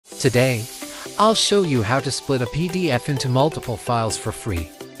Today, I'll show you how to split a PDF into multiple files for free.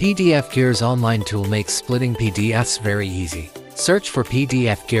 PDFgear's online tool makes splitting PDFs very easy. Search for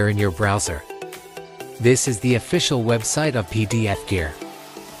PDFgear in your browser. This is the official website of PDFgear.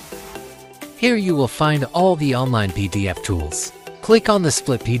 Here you will find all the online PDF tools. Click on the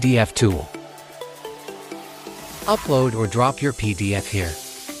Split PDF tool. Upload or drop your PDF here.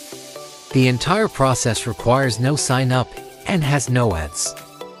 The entire process requires no sign up and has no ads.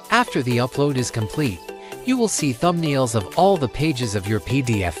 After the upload is complete, you will see thumbnails of all the pages of your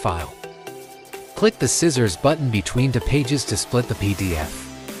PDF file. Click the scissors button between the pages to split the PDF.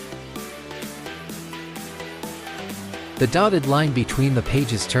 The dotted line between the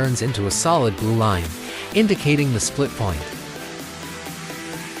pages turns into a solid blue line, indicating the split point.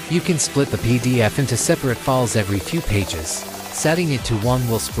 You can split the PDF into separate files every few pages. Setting it to 1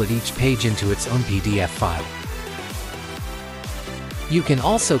 will split each page into its own PDF file. You can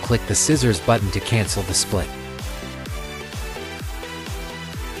also click the scissors button to cancel the split.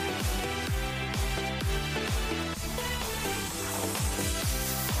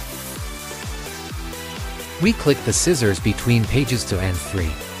 We click the scissors between pages to end 3.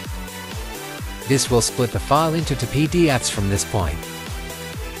 This will split the file into 2 PDFs from this point.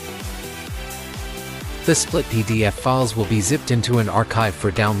 The split PDF files will be zipped into an archive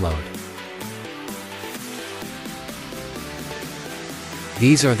for download.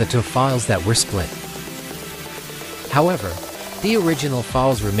 These are the 2 files that were split. However, the original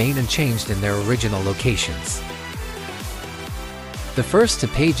files remain unchanged in their original locations. The first 2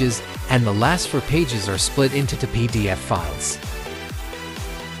 pages and the last 4 pages are split into 2 PDF files.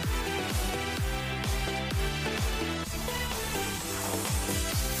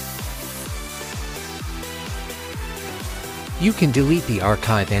 You can delete the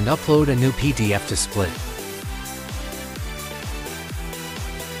archive and upload a new PDF to split.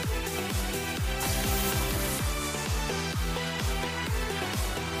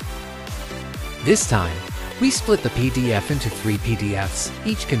 This time, we split the PDF into 3 PDFs,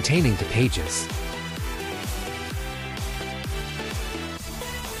 each containing 2 pages.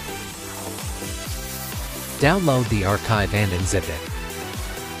 Download the archive and unzip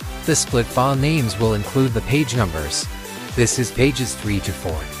it. The split file names will include the page numbers. This is pages 3 to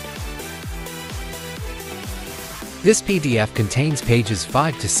 4. This PDF contains pages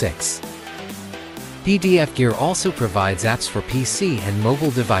 5 to 6. PDFgear also provides apps for PC and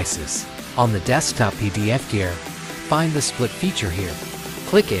mobile devices. On the desktop PDFgear, find the split feature here.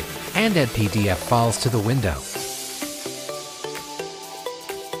 Click it and add PDF files to the window.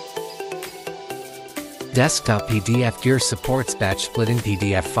 Desktop PDFgear supports batch splitting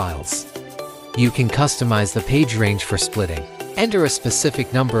PDF files. You can customize the page range for splitting. Enter a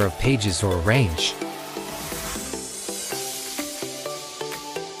specific number of pages or a range.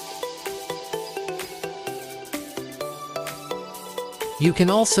 You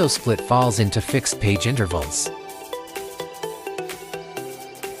can also split files into fixed page intervals.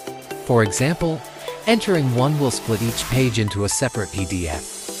 For example, entering 1 will split each page into a separate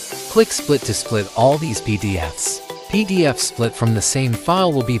PDF. Click Split to split all these PDFs. PDF split from the same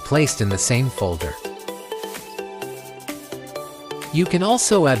file will be placed in the same folder. You can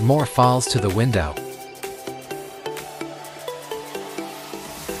also add more files to the window.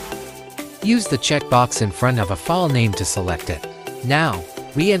 Use the checkbox in front of a file name to select it. Now,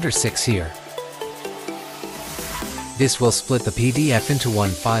 we enter 6 here. This will split the PDF into 1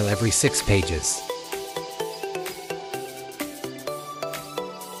 file every 6 pages.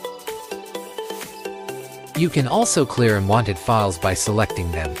 You can also clear unwanted files by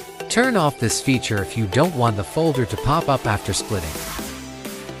selecting them. Turn off this feature if you don't want the folder to pop up after splitting.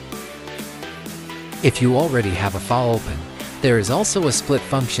 If you already have a file open, there is also a split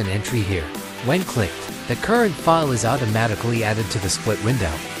function entry here. When clicked, the current file is automatically added to the split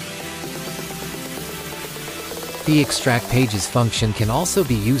window. The Extract Pages function can also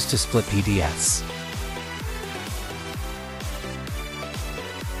be used to split PDFs.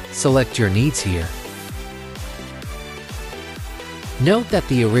 Select your needs here. Note that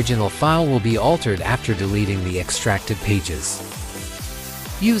the original file will be altered after deleting the extracted pages.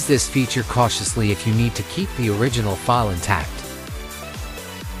 Use this feature cautiously if you need to keep the original file intact.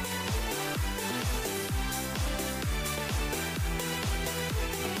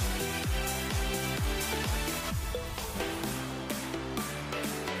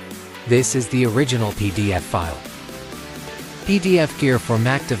 This is the original PDF file. PDFgear for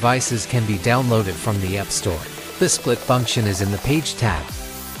Mac devices can be downloaded from the App Store. The split function is in the Page tab.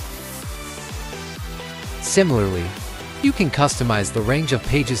 Similarly, you can customize the range of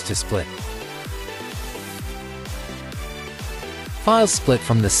pages to split. Files split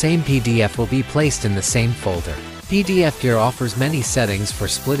from the same PDF will be placed in the same folder. PDFgear offers many settings for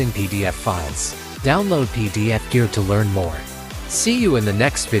splitting PDF files. Download PDFgear to learn more. See you in the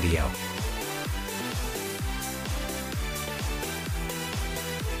next video.